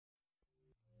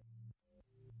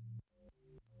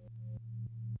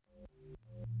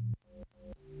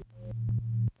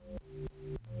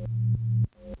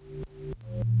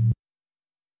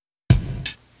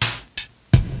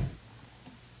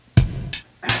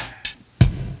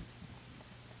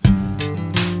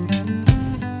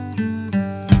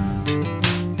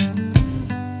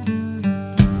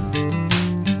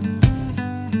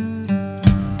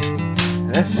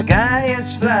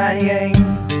flying,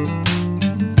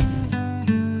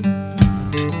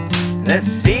 the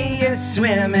sea is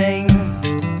swimming,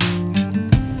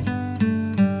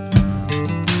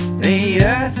 the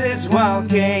earth is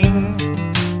walking,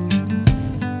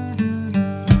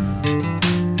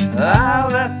 all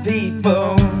the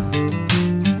people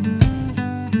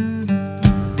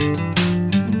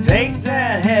take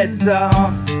their heads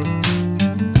off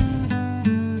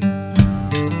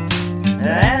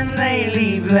and they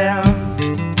leave them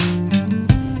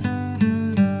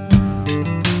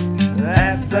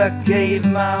at the cave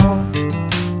mouth.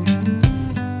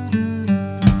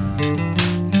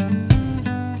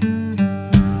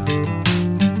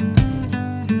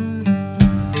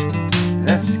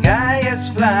 The sky is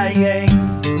flying,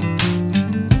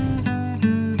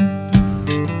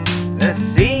 the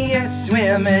sea is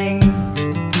swimming,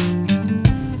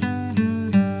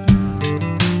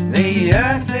 the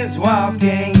earth is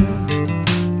walking.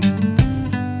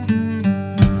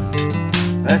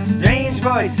 A strange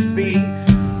voice speaks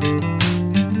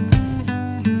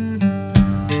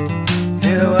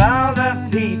to all the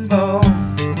people,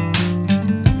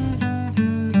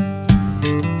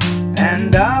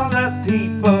 and all the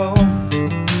people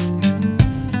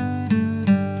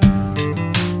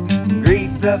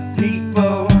greet the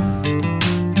people.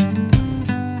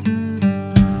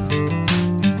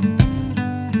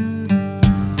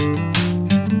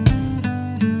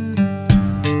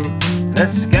 The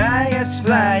sky is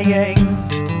flying,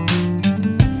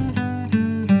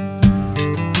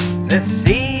 the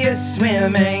sea is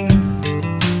swimming,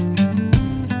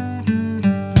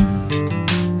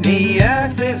 the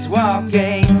earth is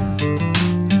walking,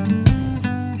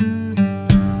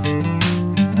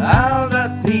 all the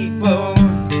people,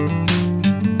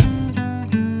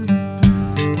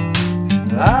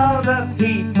 all the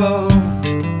people,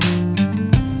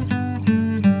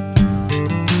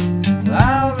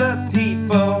 all the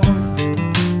people,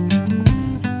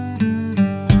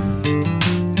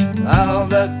 all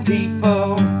the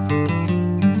people.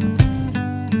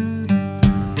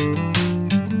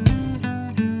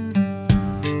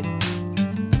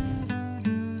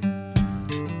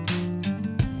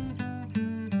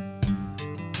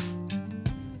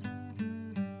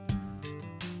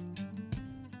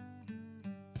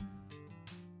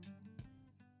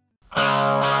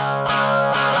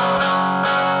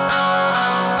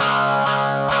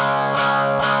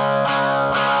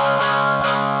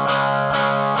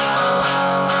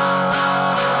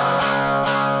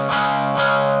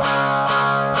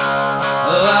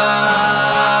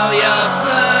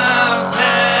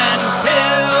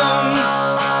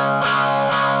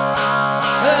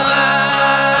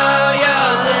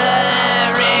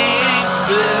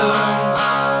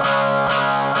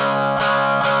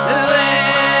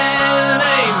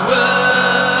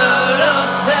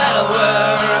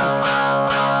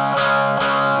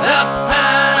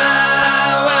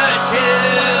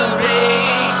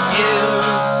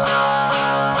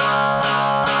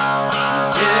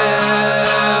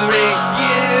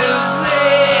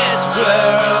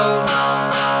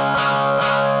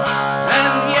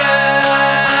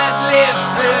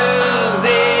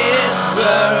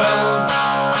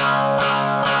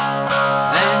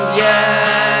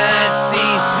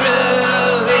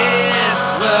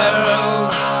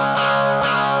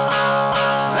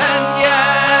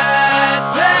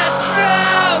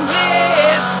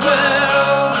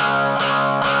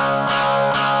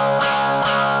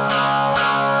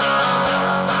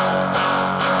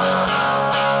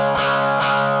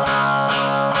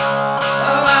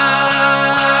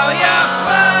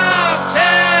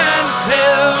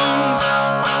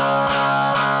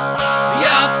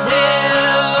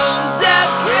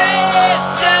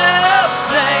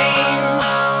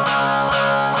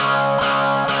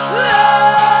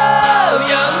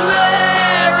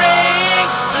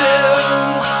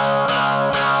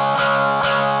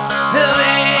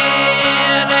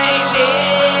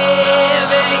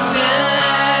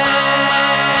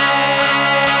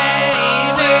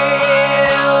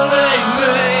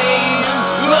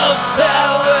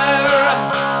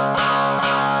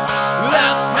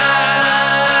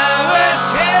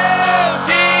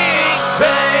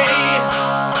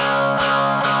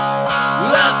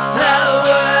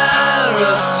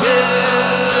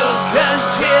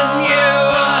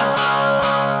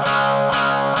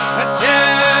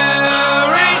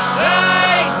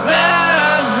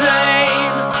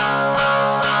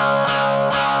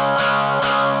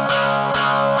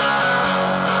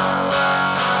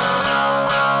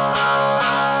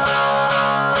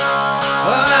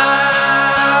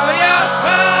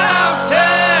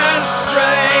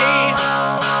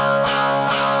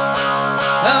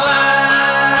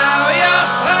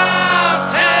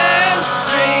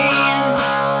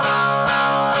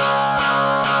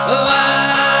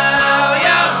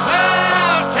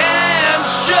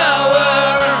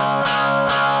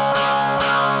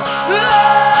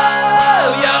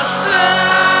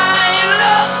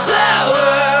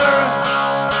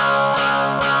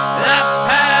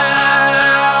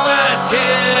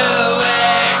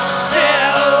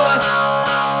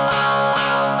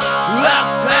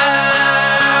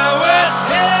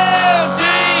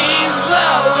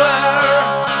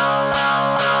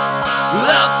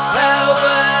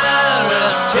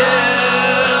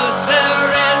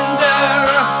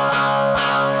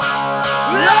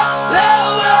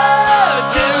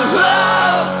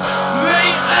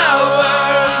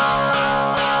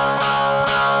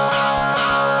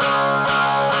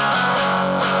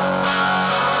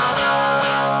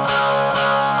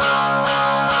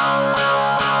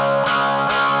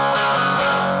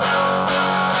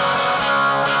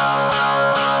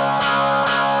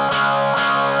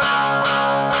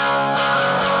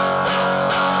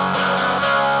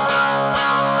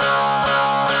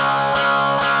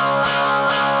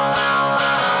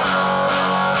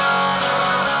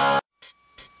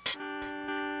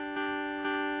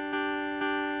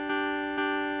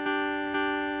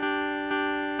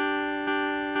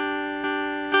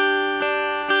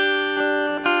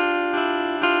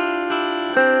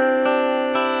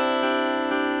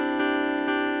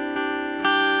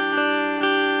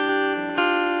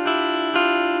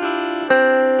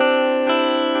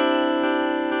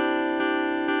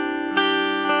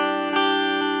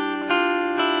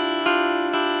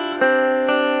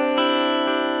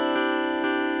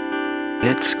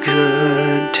 It's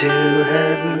good to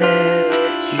have met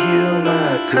you,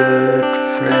 my good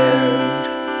friend.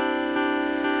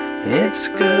 It's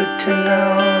good to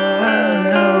know I'll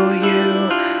know you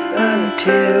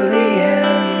until the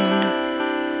end.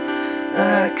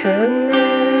 I could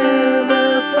never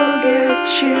forget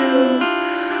you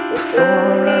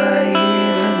before I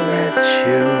even met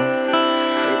you.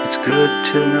 It's good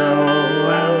to know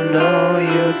I'll know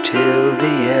you till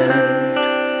the end.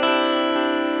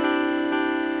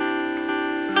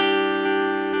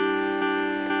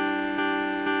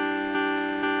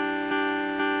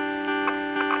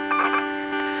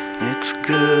 It's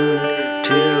good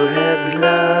to have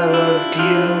loved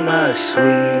you, my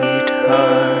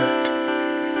sweetheart.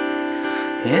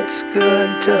 It's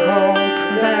good to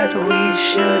hope that we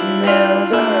should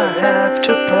never have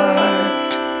to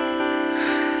part.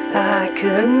 I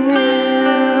could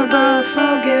never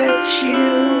forget you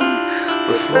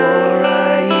before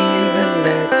I even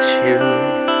met you.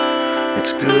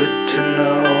 It's good to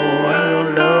know I'll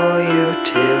know you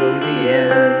till the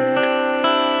end.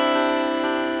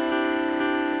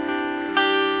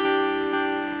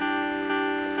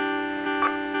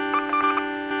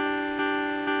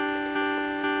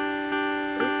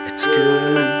 It's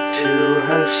good to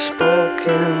have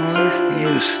spoken with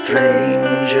you,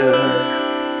 stranger.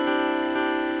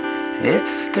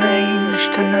 It's strange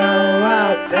to know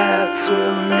our paths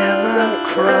will never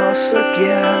cross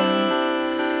again.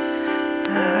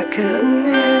 I could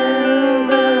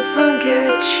never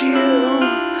forget you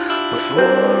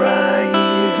before I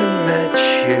even met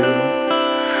you.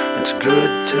 It's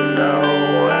good to know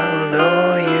I'll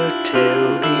know you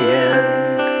till the end.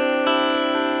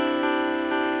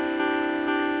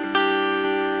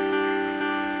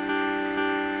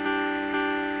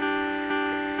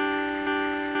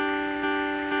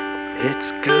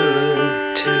 It's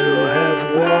good to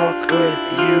have walked with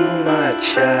you, my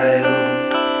child.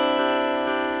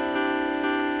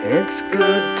 It's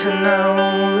good to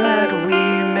know that we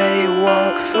may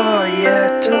walk for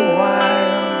yet a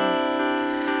while.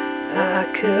 I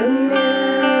could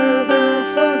never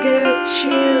forget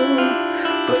you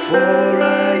before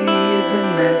I even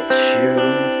met you.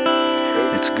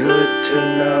 It's good to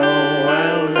know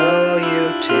I'll know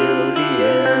you till the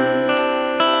end.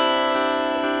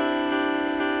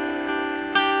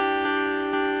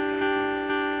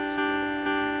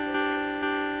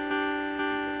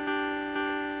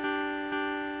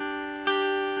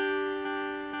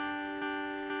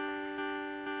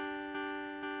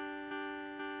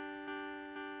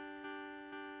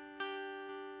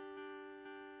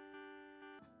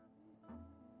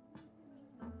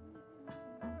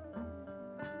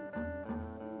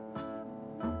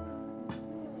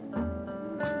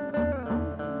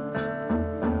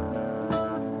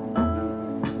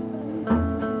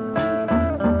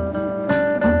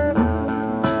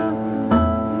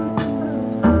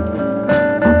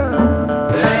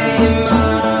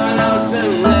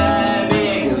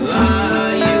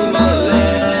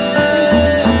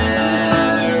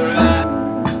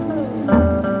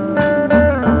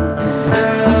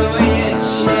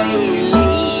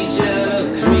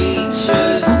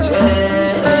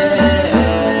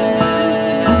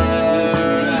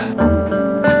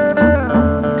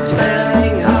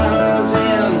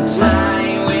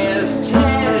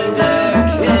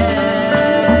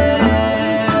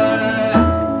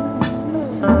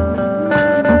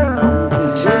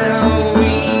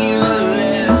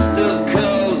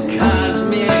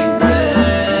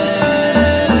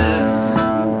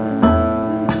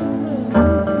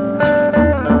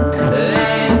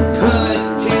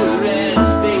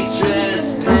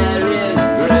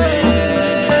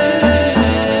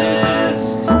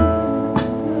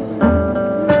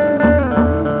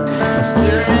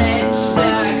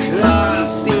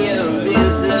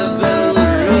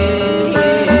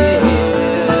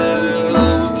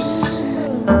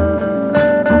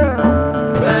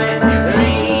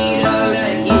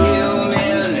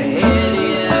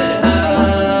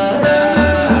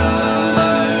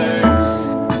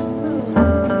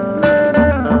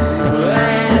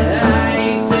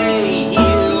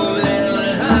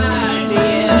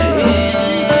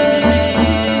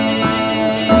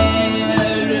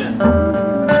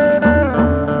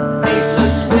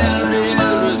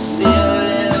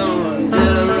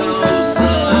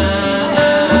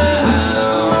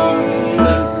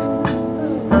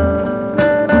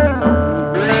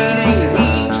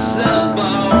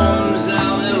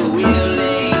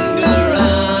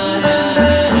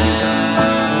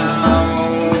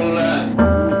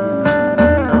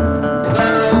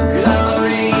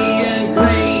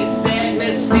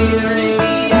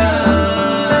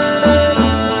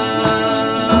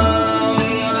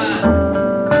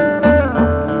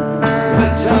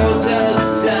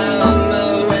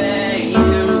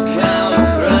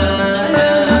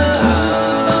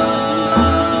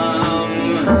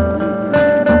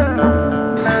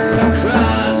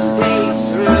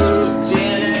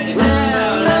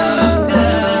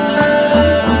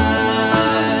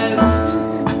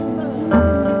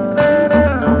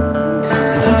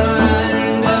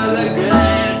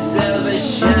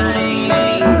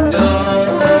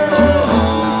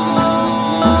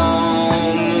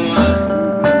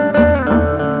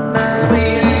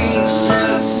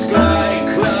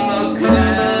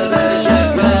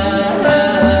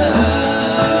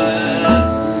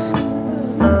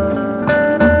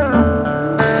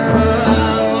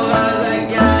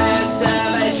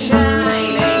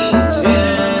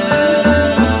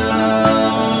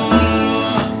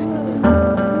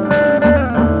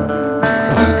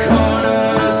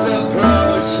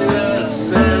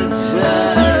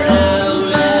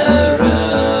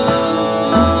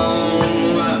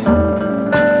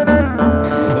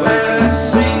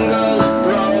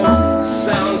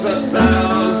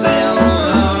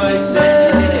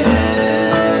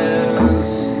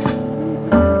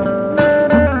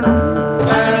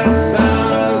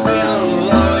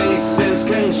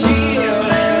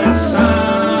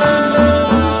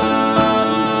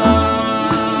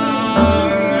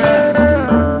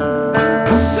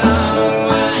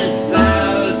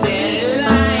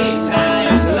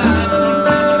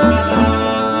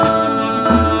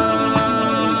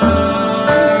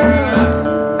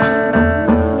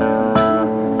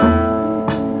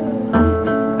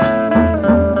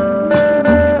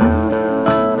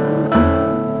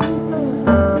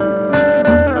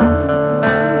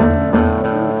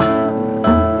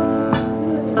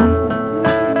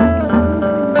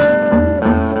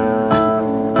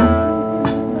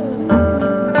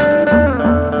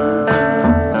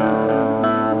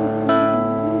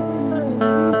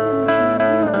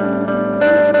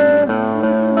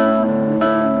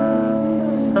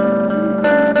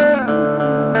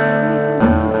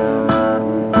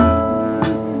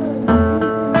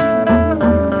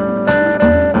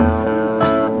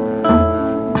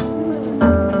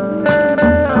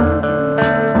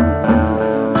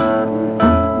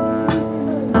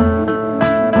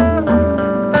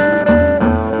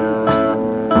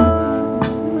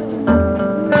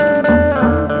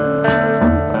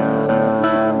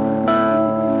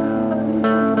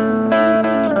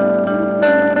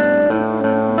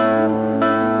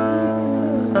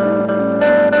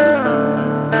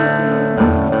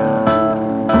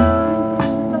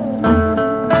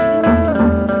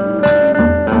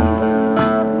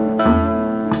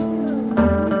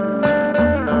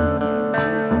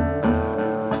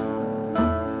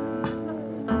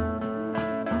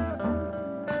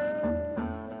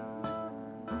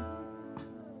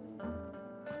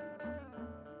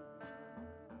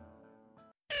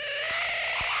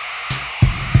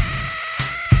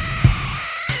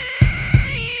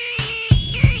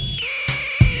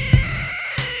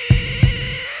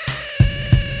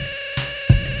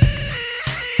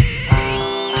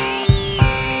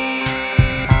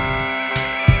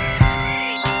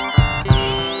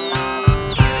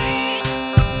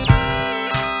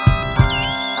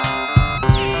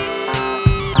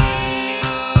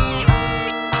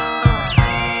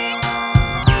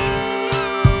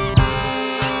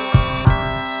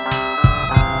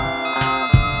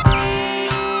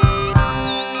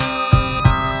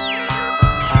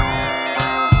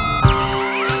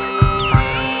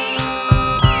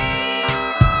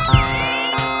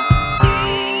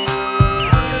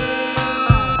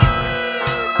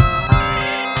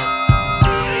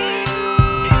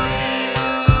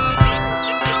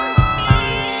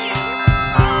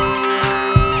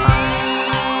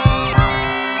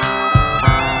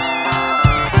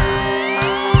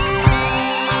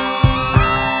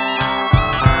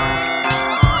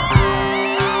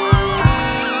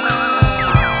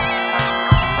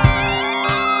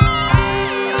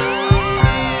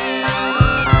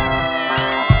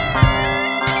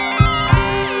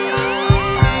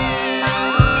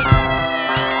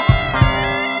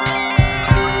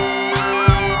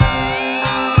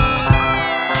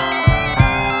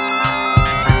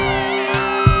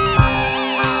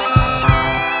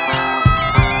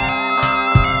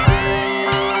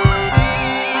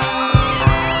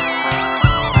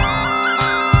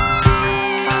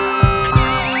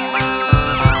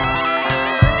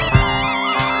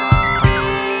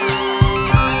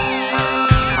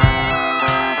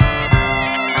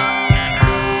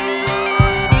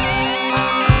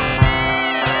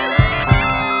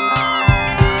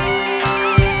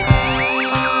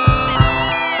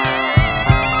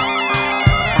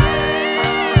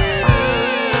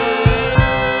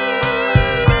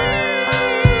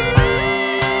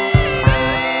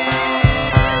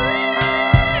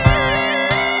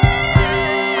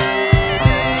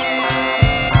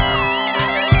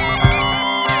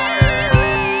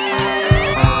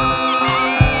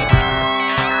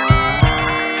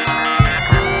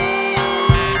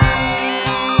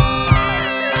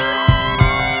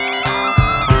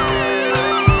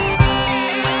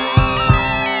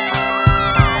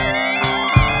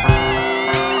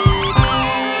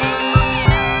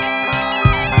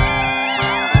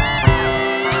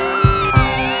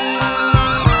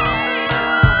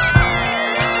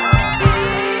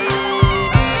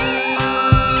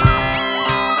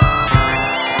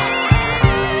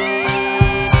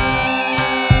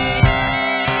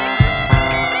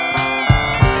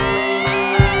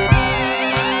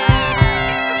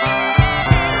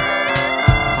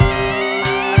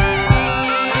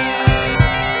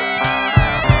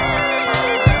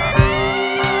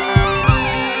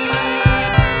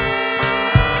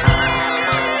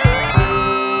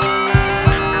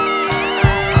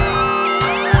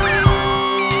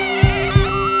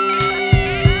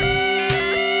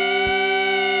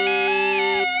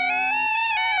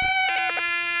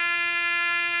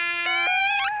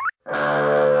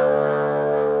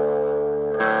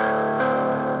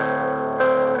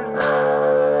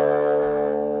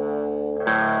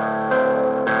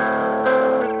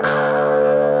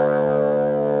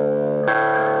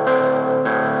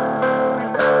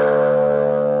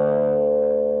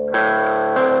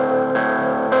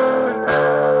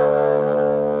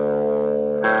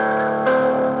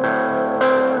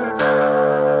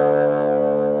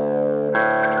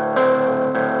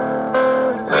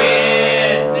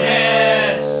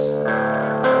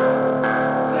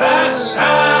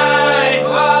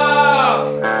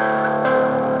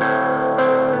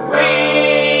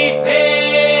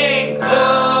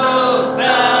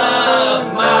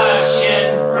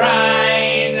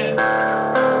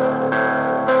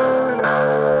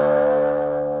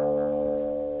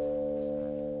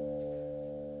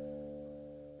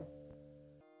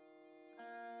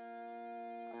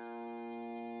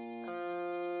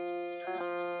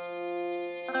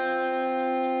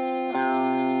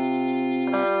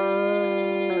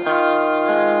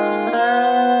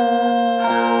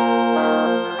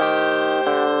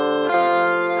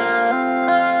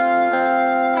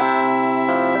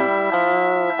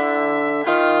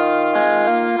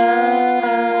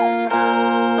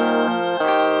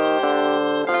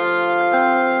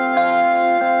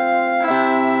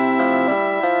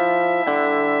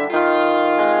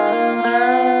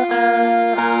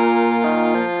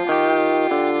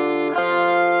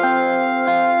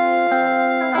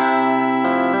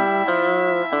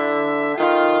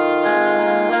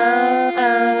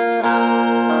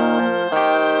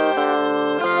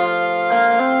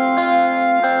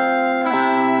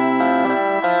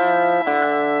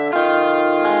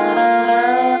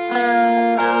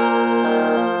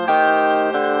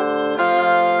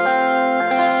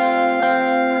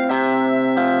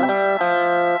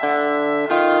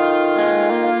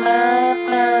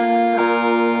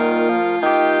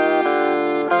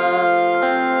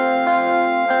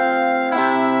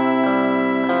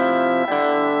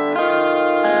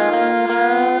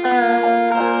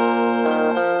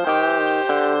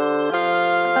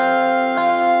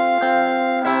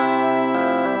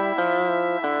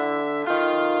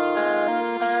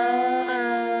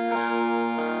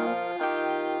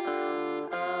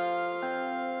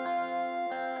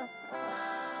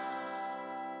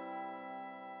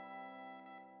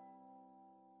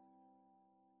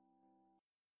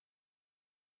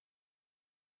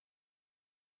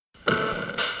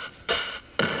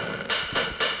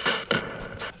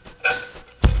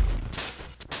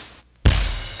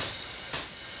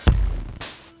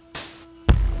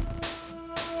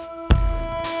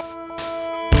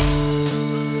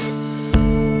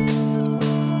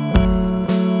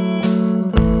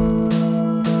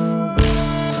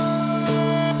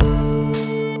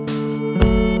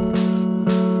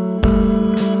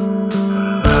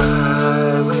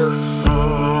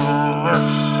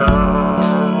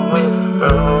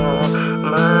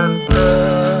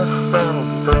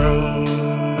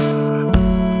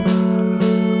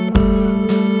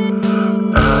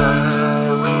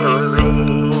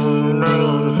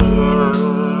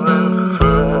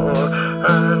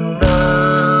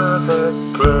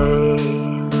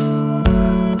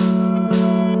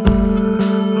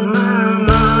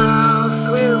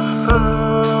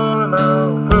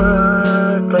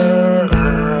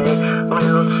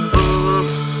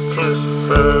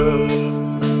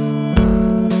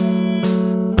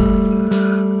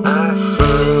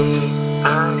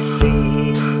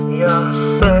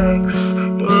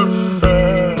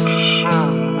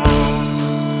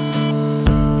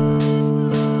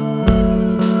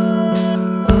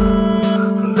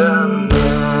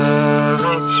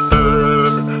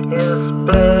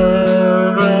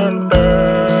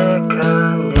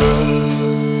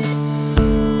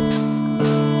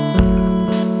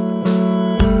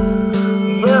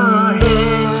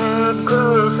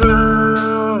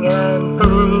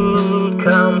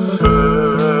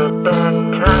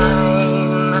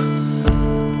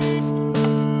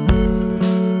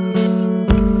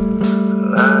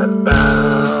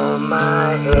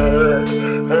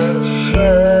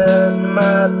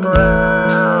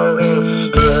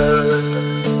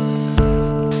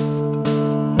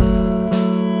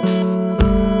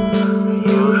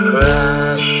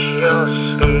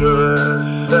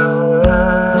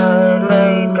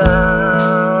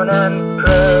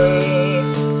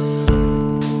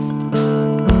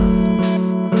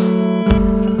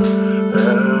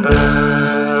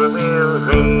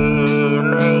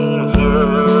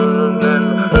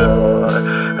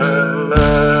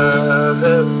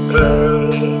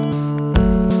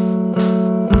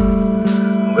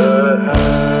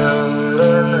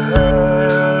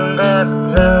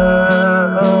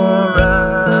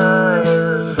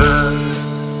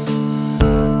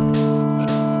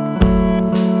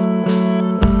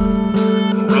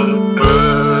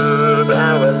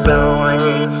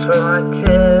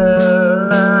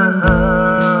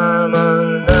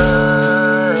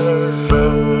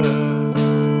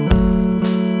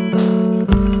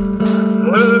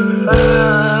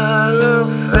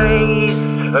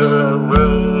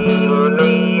 away,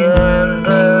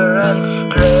 meander and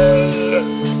stray.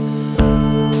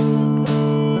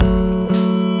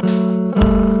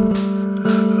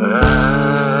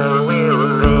 I will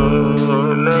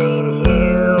remain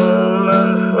human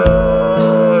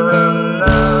for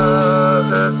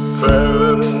another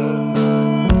day.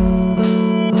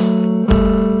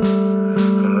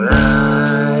 I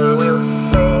will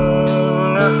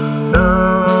sing a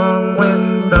song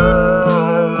with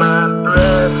all my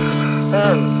breath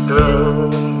and brain.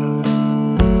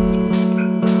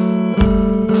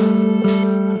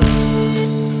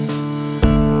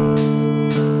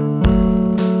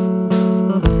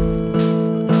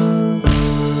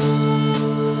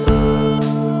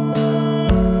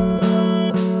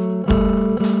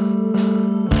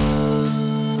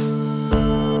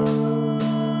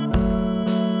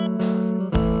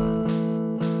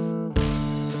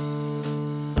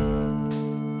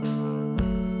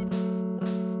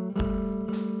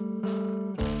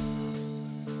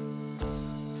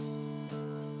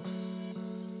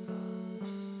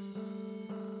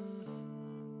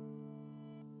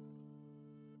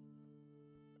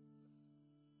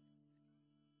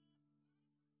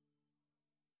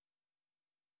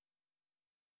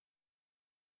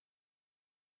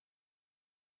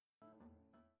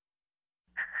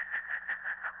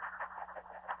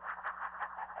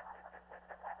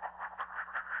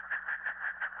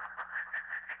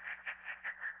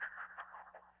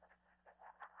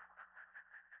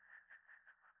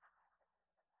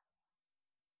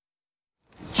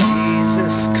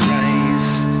 Jesus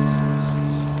Christ,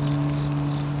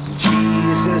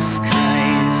 Jesus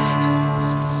Christ,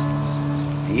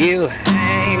 you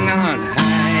hang on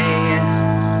high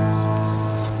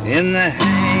in the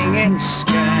hanging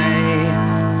sky,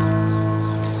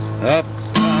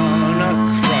 upon a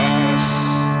cross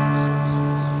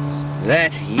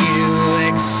that you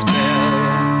expel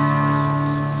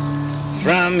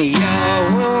from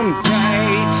your womb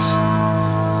bright,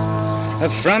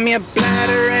 from your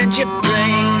bladder and your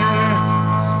brain,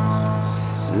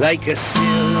 like a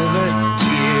silver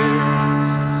tear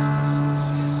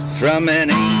from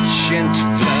an ancient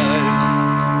flood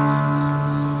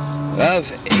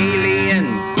of alien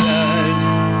blood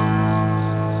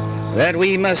that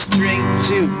we must drink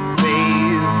to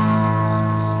bathe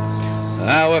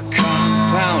our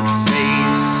compound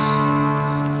face.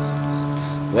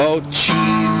 Oh,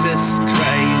 Jesus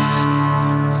Christ,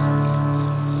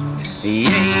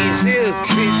 Jesu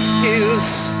Christus,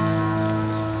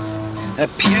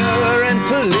 pure and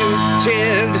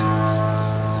polluted,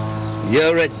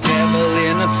 you're a devil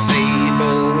in a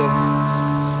fable,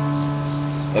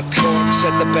 a corpse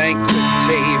at the banquet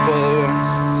table.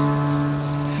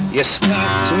 You're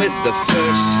stuffed with the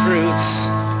first fruits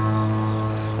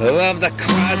of the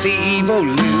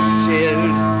quasi-evoluted.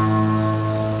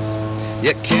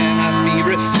 You cannot be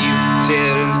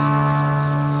refuted,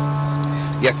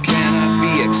 you cannot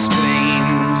be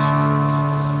explained,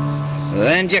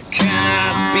 and you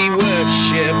cannot be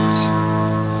worshipped,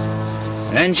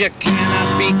 and you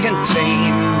cannot be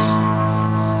contained.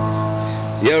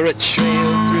 You're a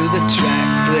trail through the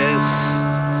trackless,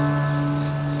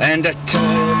 and a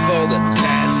toil for the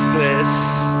taskless.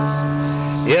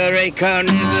 You're a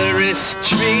carnivorous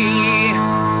tree,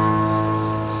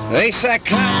 a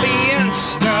cyclopean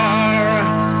star.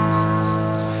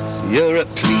 You're a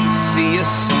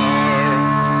plesiosaur,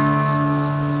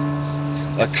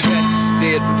 a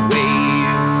crested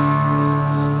wave,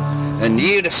 and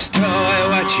you destroy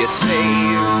what you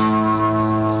save,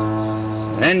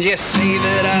 and you save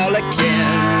it all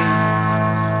again,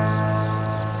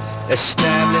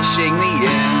 establishing the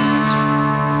end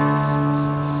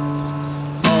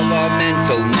of our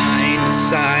mental mind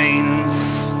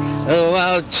signs. Oh,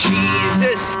 our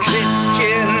Jesus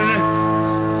Christian,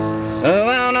 oh,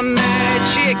 on a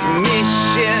magic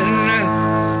mission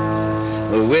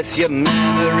with your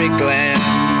mammary glands,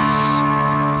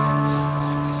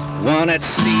 one at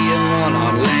sea and one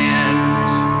on land.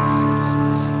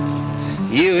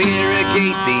 You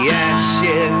irrigate the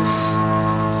ashes,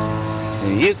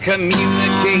 you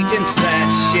communicate in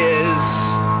flashes.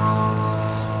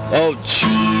 Oh,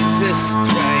 Jesus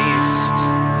Christ,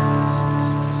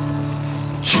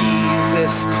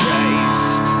 Jesus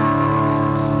Christ.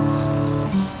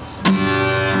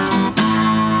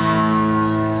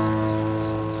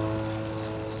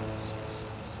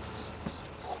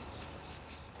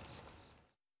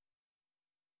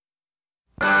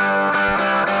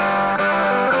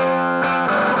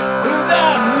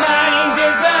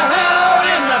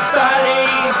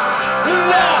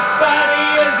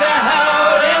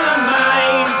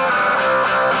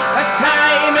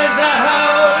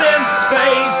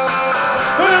 Space.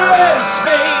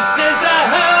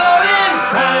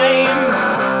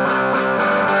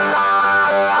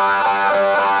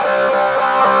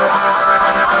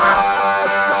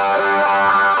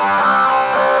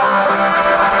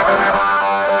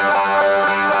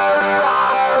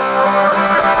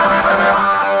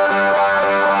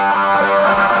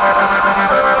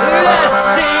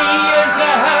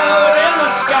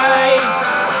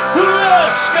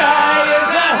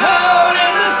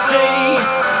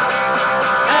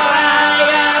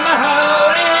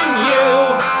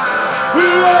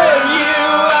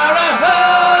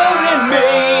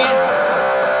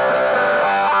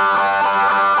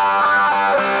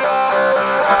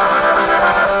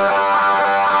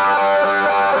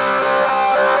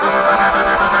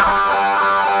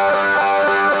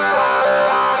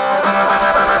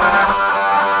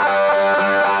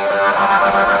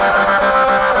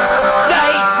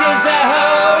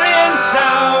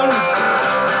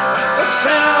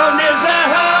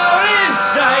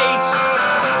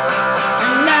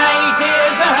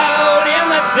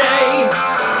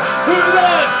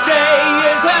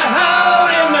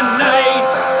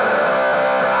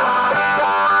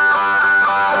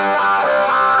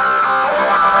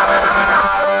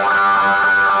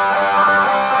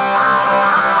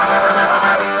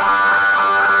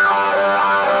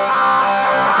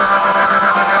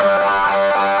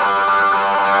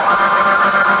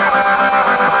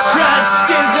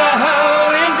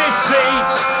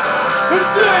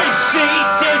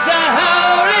 seat is a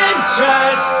holding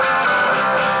trust.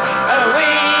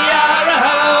 We are a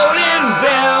holding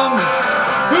them.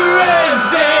 And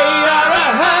they are a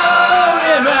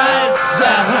holding us.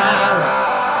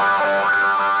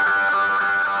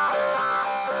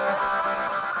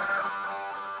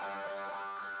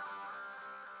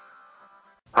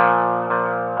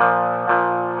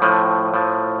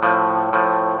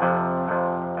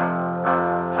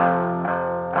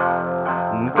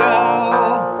 Go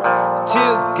to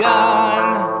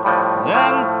gone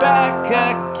and back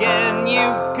again you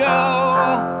go.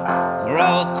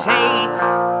 Rotate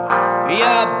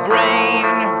your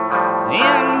brain,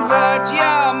 invert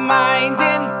your mind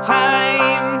in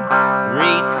time.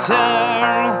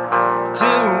 Return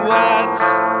to what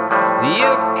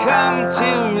you come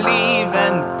to leave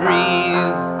and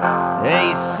breathe.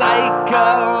 A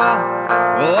cycle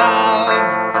of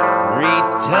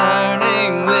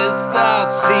returning without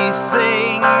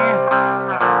ceasing.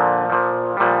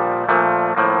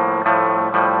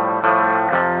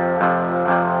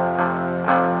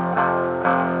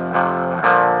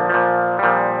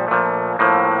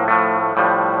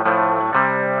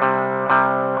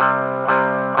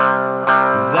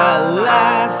 The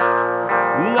last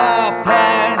law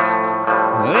passed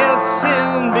will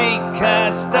soon be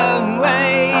cast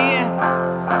away.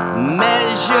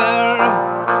 Measure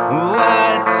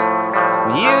what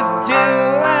you do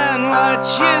and what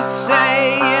you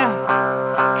say.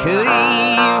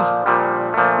 Cleave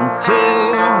to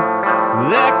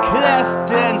the cleft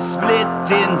and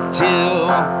split in two.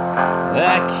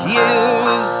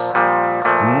 Accuse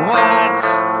what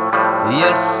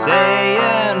you say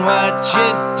and what you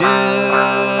do.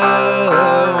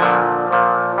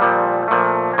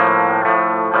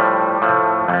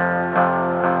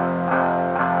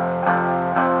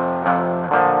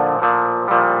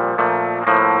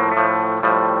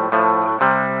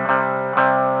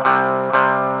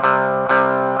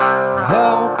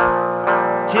 Hope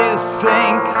to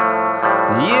think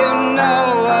you know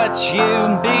what you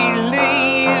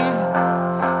believe.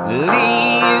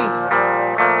 Leave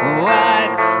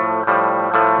what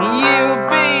you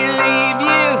believe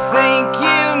you think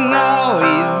you know.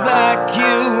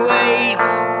 Evacuate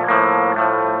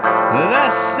the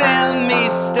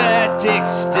semi-static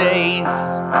state.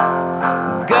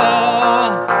 Go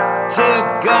to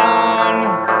gone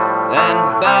and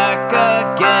back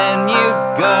again you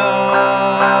go.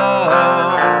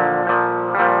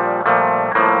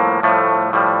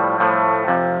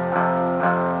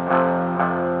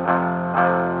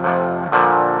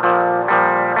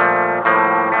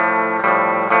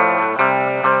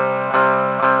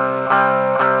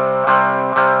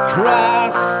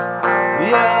 Cross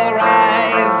your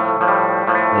eyes,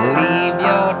 leave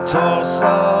your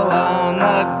torso on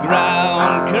the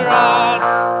ground. Cross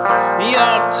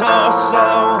your torso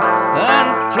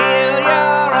until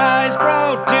your eyes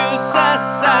produce a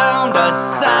sound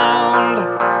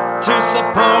to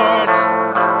support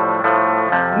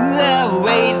the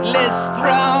weightless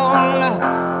throne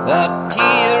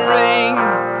appearing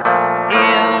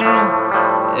in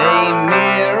a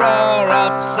mirror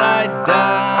upside down.